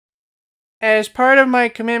As part of my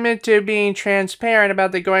commitment to being transparent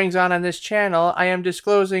about the goings-on this channel, I am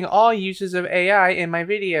disclosing all uses of AI in my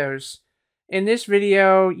videos. In this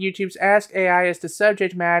video, YouTube's Ask AI is the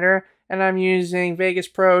subject matter, and I'm using Vegas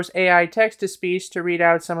Pro's AI text-to-speech to read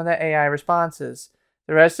out some of the AI responses.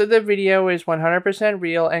 The rest of the video is 100%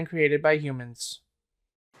 real and created by humans.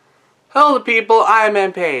 Hello people, I'm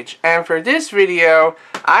MPage, and for this video,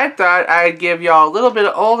 I thought I'd give y'all a little bit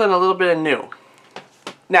of old and a little bit of new.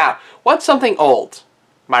 Now, what's something old?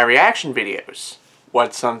 My reaction videos.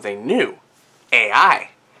 What's something new?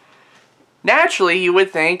 AI. Naturally, you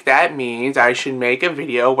would think that means I should make a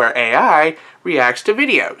video where AI reacts to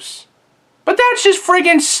videos. But that's just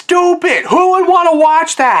friggin' stupid! Who would want to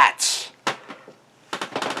watch that?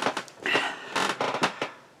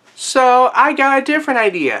 So, I got a different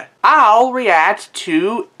idea. I'll react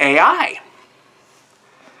to AI.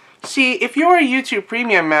 See, if you're a YouTube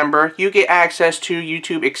Premium member, you get access to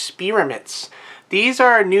YouTube Experiments. These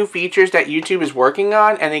are new features that YouTube is working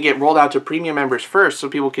on, and they get rolled out to Premium members first so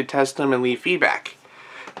people can test them and leave feedback.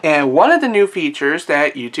 And one of the new features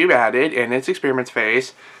that YouTube added in its experiments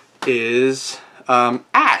phase is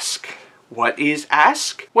Ask. What is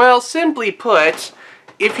Ask? Well, simply put,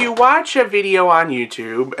 if you watch a video on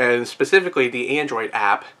YouTube, and specifically the Android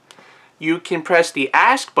app, you can press the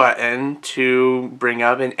Ask button to bring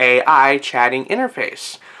up an AI chatting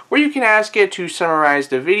interface, where you can ask it to summarize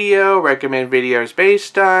the video, recommend videos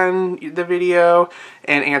based on the video,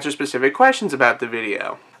 and answer specific questions about the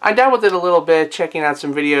video. I dealt with it a little bit, checking out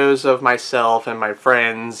some videos of myself and my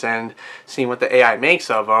friends and seeing what the AI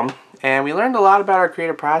makes of them, and we learned a lot about our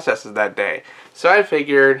creative processes that day. So I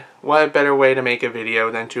figured, what better way to make a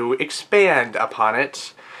video than to expand upon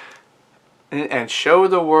it and show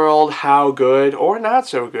the world how good, or not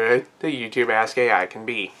so good, the YouTube Ask AI can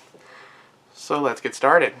be. So let's get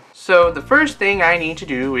started. So the first thing I need to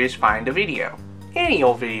do is find a video. Any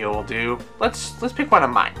old video will do. Let's pick one of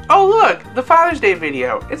mine. Oh look, the Father's Day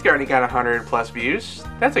video. It's already got 100+ views.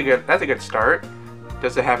 That's a good start.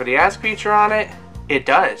 Does it have the Ask feature on it? It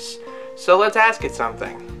does. So let's ask it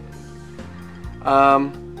something.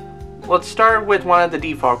 Let's start with one of the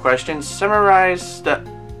default questions. Summarize the...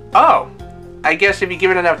 Oh! I guess if you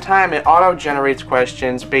give it enough time, it auto-generates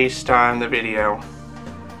questions based on the video.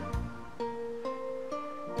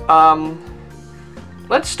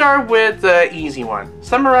 Let's start with the easy one.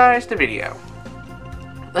 Summarize the video.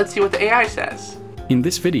 Let's see what the AI says. In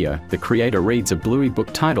this video, the creator reads a Bluey book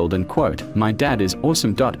titled, and quote, "My dad is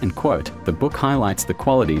awesome. And quote, the book highlights the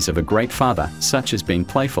qualities of a great father, such as being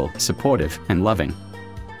playful, supportive, and loving.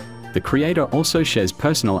 The creator also shares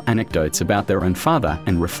personal anecdotes about their own father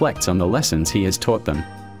and reflects on the lessons he has taught them.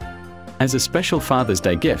 As a special Father's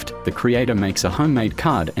Day gift, the creator makes a homemade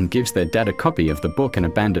card and gives their dad a copy of the book and a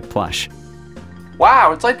bandit plush."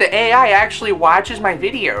 Wow, it's like the AI actually watches my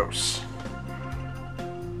videos.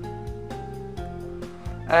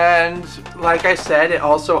 And like I said, it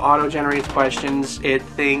also auto-generates questions it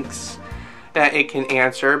thinks that it can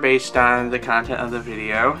answer based on the content of the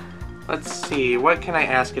video. Let's see, what can I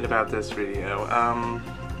ask it about this video?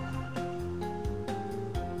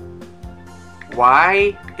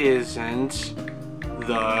 Why isn't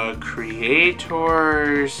the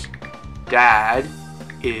creator's dad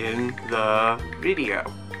in the video?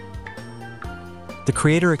 The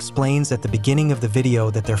creator explains at the beginning of the video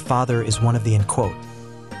that their father is one of the, in quote,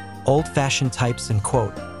 old-fashioned types, in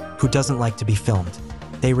quote, who doesn't like to be filmed.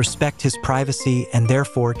 They respect his privacy and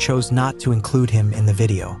therefore chose not to include him in the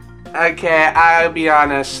video. Okay, I'll be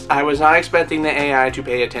honest, I was not expecting the AI to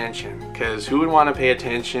pay attention, because who would want to pay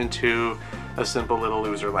attention to a simple little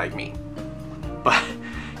loser like me? But,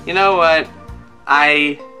 you know what?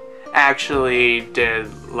 I actually did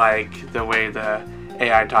like the way the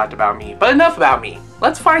AI talked about me. But enough about me.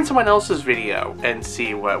 Let's find someone else's video and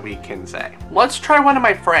see what we can say. Let's try one of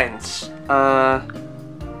my friends.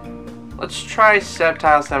 Let's try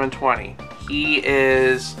Septile720. He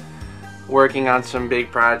is working on some big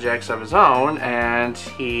projects of his own, and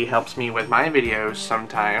he helps me with my videos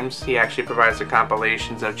sometimes. He actually provides the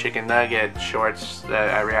compilations of chicken nugget shorts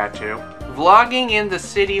that I react to. Vlogging in the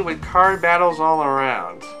city with card battles all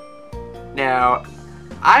around. Now,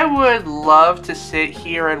 I would love to sit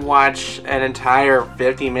here and watch an entire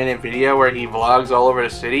 50-minute video where he vlogs all over the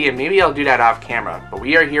city, and maybe I'll do that off camera, but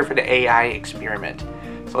we are here for the AI experiment.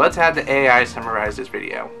 So let's have the AI summarize this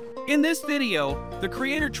video. In this video, the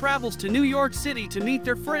creator travels to New York City to meet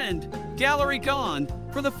their friend, Gallery Gone,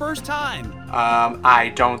 for the first time.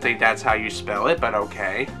 I don't think that's how you spell it, but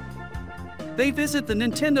okay. They visit the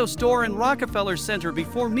Nintendo store in Rockefeller Center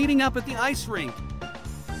before meeting up at the ice rink.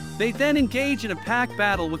 They then engage in a pack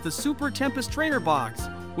battle with the Super Tempest Trainer Box,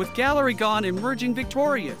 with Gallery Gone emerging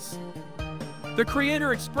victorious. The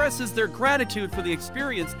creator expresses their gratitude for the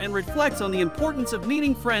experience and reflects on the importance of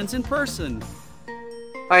meeting friends in person.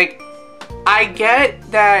 Like, I get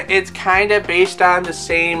that it's kind of based on the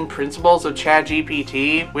same principles of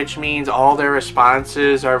ChatGPT, which means all their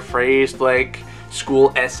responses are phrased like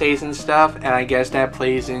school essays and stuff, and I guess that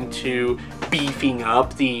plays into beefing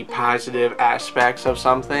up the positive aspects of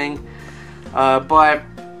something. But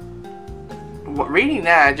reading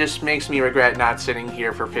that just makes me regret not sitting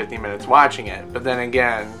here for 50 minutes watching it. But then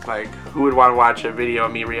again, like, who would want to watch a video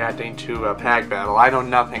of me reacting to a pack battle? I know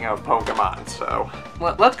nothing of Pokemon, so.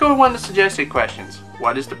 Let's go with one of the suggested questions.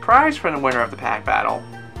 What is the prize for the winner of the pack battle?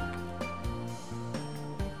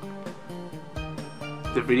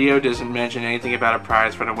 The video doesn't mention anything about a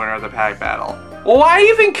prize for the winner of the pack battle. Why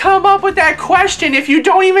even come up with that question if you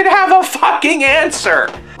don't even have a fucking answer?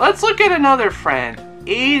 Let's look at another friend,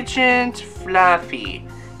 Agent Fluffy.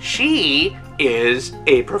 She is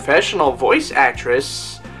a professional voice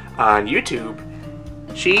actress on YouTube.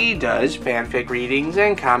 She does fanfic readings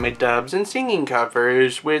and comic dubs and singing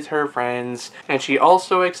covers with her friends, and she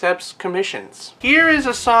also accepts commissions. Here is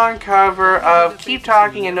a song cover of Keep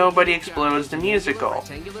Talking and Nobody Explodes the musical.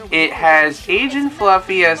 It has Agent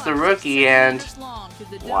Fluffy as the rookie and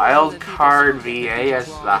Wildcard VA as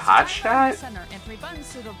the hotshot?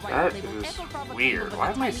 That is weird.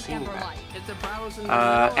 Why am I seeing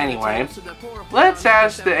that? Anyway, let's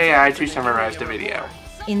ask the AI to summarize the video.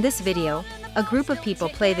 In this video, a group of people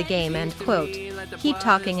play the game and, quote, keep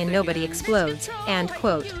talking and nobody explodes, and,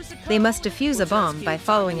 quote, they must defuse a bomb by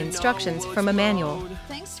following instructions from a manual.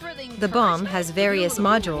 The bomb has various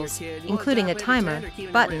modules, including a timer,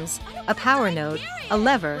 buttons, a power node, a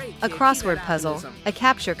lever, a crossword puzzle, a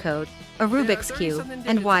capture code, a Rubik's Cube,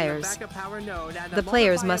 and wires. The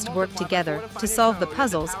players must work together to solve the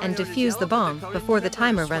puzzles and defuse the bomb before the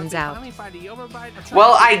timer runs out.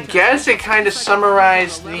 Well, I guess it kind of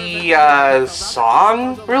summarized the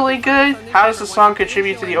song really good. How does the song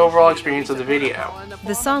contribute to the overall experience of the video?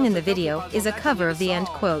 The song in the video is a cover of the end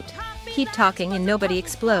quote, keep talking and nobody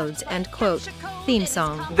explodes, end quote, theme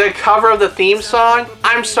song. The cover of the theme song?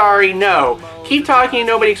 I'm sorry, no. Keep Talking and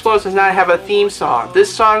Nobody Explodes does not have a theme song.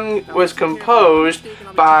 This song was composed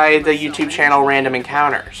by the YouTube channel Random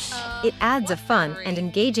Encounters. It adds a fun and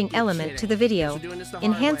engaging element to the video,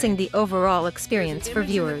 enhancing the overall experience for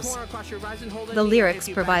viewers. The lyrics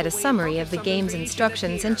provide a summary of the game's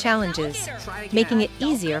instructions and challenges, making it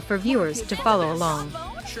easier for viewers to follow along.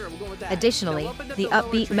 Additionally, the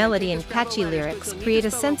upbeat melody and catchy lyrics create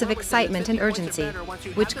a sense of excitement and urgency,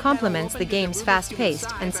 which complements the game's fast-paced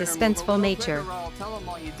and suspenseful nature.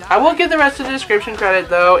 I will give the rest of the description credit,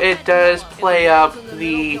 though. It does play up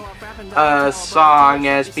the song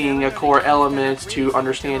as being a core element to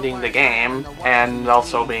understanding the game, and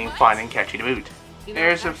also being fun and catchy to boot.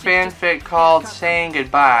 There's a fanfic called Saying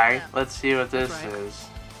Goodbye. Let's see what this is.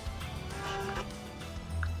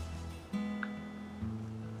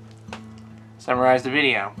 Summarize the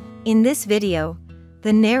video. In this video,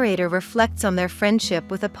 the narrator reflects on their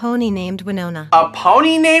friendship with a pony named Winona. A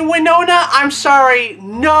pony named Winona? I'm sorry,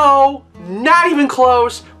 no, not even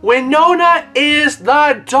close. Winona is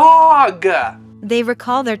the dog! They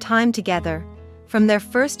recall their time together, from their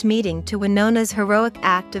first meeting to Winona's heroic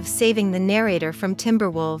act of saving the narrator from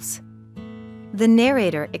timberwolves. The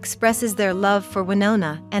narrator expresses their love for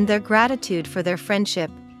Winona and their gratitude for their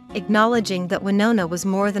friendship, acknowledging that Winona was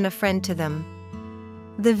more than a friend to them.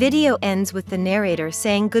 The video ends with the narrator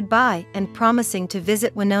saying goodbye and promising to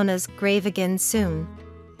visit Winona's grave again soon.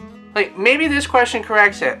 Like, maybe this question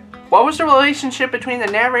corrects it. What was the relationship between the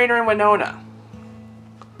narrator and Winona?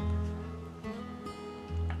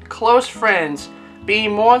 Close friends.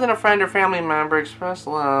 Being more than a friend or family member, express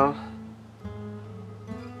love.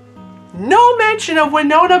 No mention of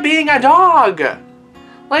Winona being a dog!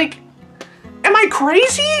 Like, am I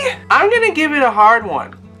crazy? I'm gonna give it a hard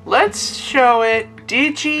one. Let's show it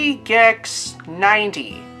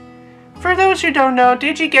DigiGex90. For those who don't know,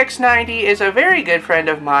 DigiGex90 is a very good friend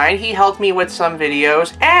of mine. He helped me with some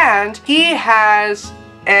videos, and he has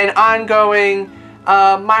an ongoing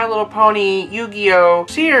My Little Pony Yu-Gi-Oh!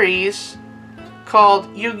 Series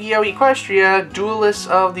called Yu-Gi-Oh! Equestria Duelists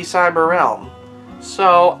of the Cyber Realm.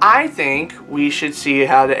 So I think we should see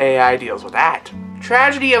how the AI deals with that.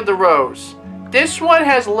 Tragedy of the Rose. This one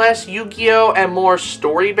has less Yu-Gi-Oh! And more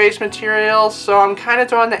story-based material, so I'm kind of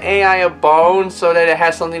throwing the AI a bone so that it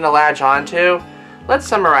has something to latch onto. Let's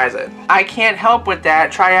summarize it. I can't help with that.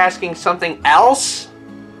 Try asking something else?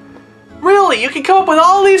 Really? You can come up with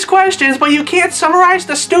all these questions, but you can't summarize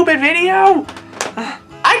the stupid video?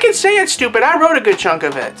 I can say it's stupid. I wrote a good chunk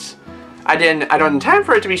of it. I don't intend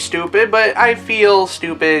for it to be stupid, but I feel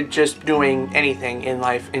stupid just doing anything in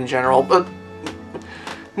life in general. But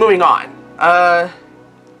moving on.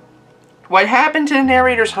 What happened to the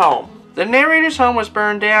narrator's home? The narrator's home was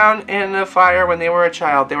burned down in a fire when they were a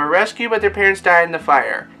child. They were rescued, but their parents died in the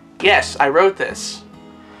fire. Yes, I wrote this.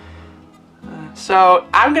 So,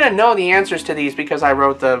 I'm gonna know the answers to these because I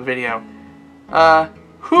wrote the video.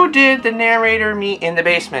 Who did the narrator meet in the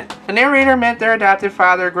basement? The narrator met their adopted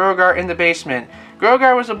father, Grogar, in the basement.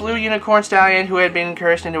 Grogar was a blue unicorn stallion who had been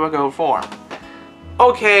cursed into a goat form.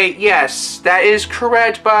 Okay, yes, that is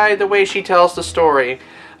correct by the way she tells the story.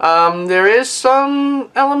 There is some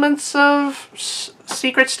elements of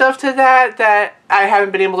secret stuff to that I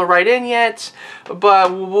haven't been able to write in yet,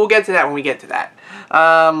 but we'll get to that when we get to that.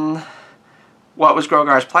 What was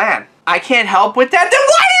Grogar's plan? I can't help with that. Then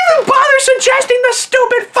why even bother suggesting the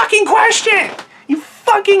stupid fucking question? You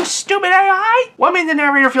fucking stupid AI! What made the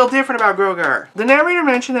narrator feel different about Grogar? The narrator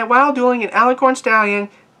mentioned that while dueling an alicorn stallion,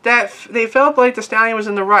 that they felt like the stallion was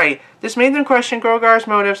in the right. This made them question Grogar's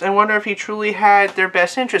motives and wonder if he truly had their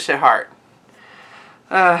best interests at heart.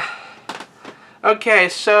 Okay,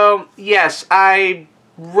 so yes, I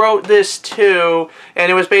wrote this too,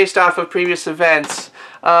 and it was based off of previous events.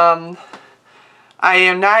 I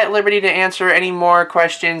am not at liberty to answer any more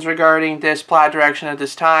questions regarding this plot direction at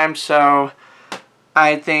this time, so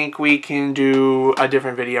I think we can do a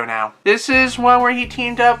different video now. This is one where he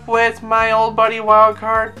teamed up with my old buddy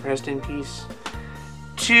Wildcard, rest in peace,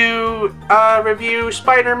 to review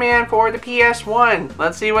Spider-Man for the PS1.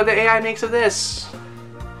 Let's see what the AI makes of this.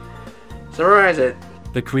 Summarize it.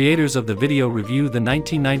 The creators of the video review the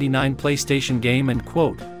 1999 PlayStation game and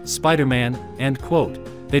quote, Spider-Man, end quote.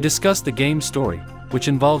 They discuss the game's story, which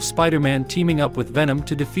involves Spider-Man teaming up with Venom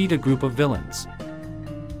to defeat a group of villains.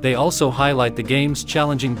 They also highlight the game's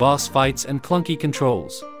challenging boss fights and clunky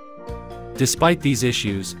controls. Despite these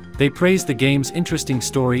issues, they praise the game's interesting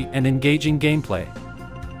story and engaging gameplay.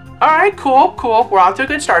 Alright, cool. We're off to a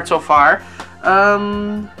good start so far.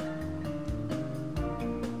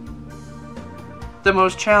 The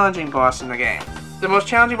most challenging boss in the game. The most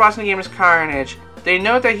challenging boss in the game is Carnage. They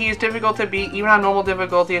note that he is difficult to beat even on normal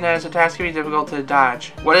difficulty and that his attacks can be difficult to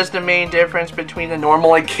dodge. What is the main difference between the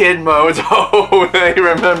normal and kid modes? Oh, I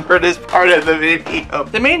remember this part of the video.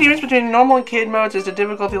 The main difference between the normal and kid modes is the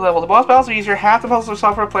difficulty level. The boss battles are easier, half the puzzles of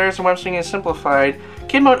software players and web swinging is simplified.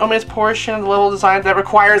 Kid mode omits portion of the level design that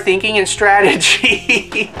require thinking and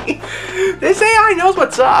strategy. This AI knows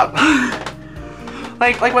what's up.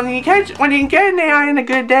 like when you get an AI in a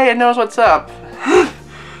good day, it knows what's up.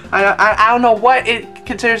 I don't know what it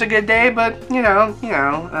considers a good day, but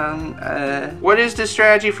what is the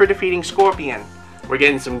strategy for defeating Scorpion? We're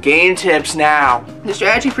getting some game tips now. The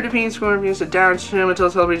strategy for defeating Scorpion is to down him until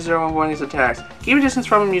his health reaches 0 and avoid his attacks. Keep a distance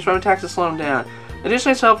from him, use run attacks to slow him down.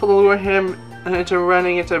 Additionally, it's helpful to lure him into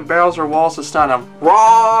running into barrels or walls to stun him.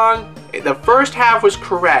 Wrong! The first half was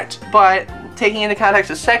correct, but taking into context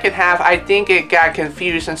the second half, I think it got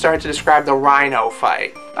confused and started to describe the Rhino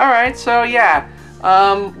fight. Alright, so yeah.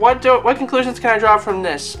 What conclusions can I draw from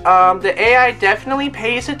this? The AI definitely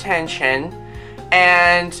pays attention,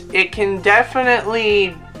 and it can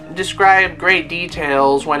definitely describe great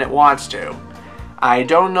details when it wants to. I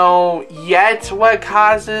don't know yet what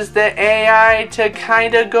causes the AI to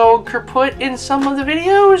kind of go kaput in some of the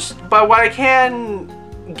videos, but what I can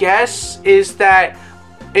guess is that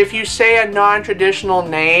if you say a non-traditional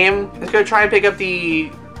name, it's going to try and pick up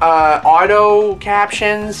the auto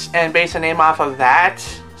captions and base a name off of that.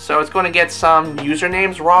 So it's going to get some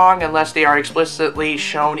usernames wrong unless they are explicitly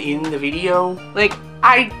shown in the video. Like,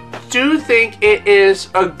 I do think it is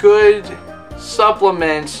a good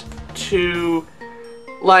supplement to,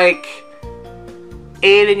 like,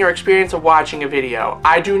 aid in your experience of watching a video.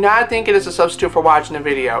 I do not think it is a substitute for watching a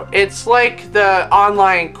video. It's like the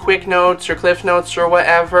online quick notes or cliff notes or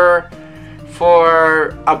whatever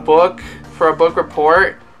for a book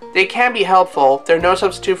report. They can be helpful. They're no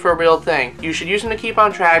substitute for a real thing. You should use them to keep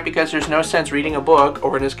on track because there's no sense reading a book,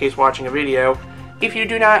 or in this case watching a video, if you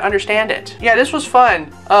do not understand it. Yeah, this was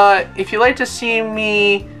fun. If you'd like to see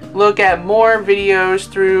me look at more videos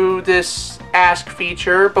through this Ask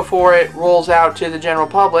feature before it rolls out to the general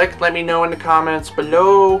public, let me know in the comments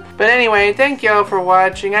below. But anyway, thank y'all for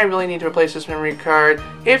watching. I really need to replace this memory card.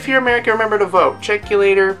 If you're American, remember to vote. Check you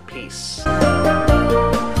later. Peace.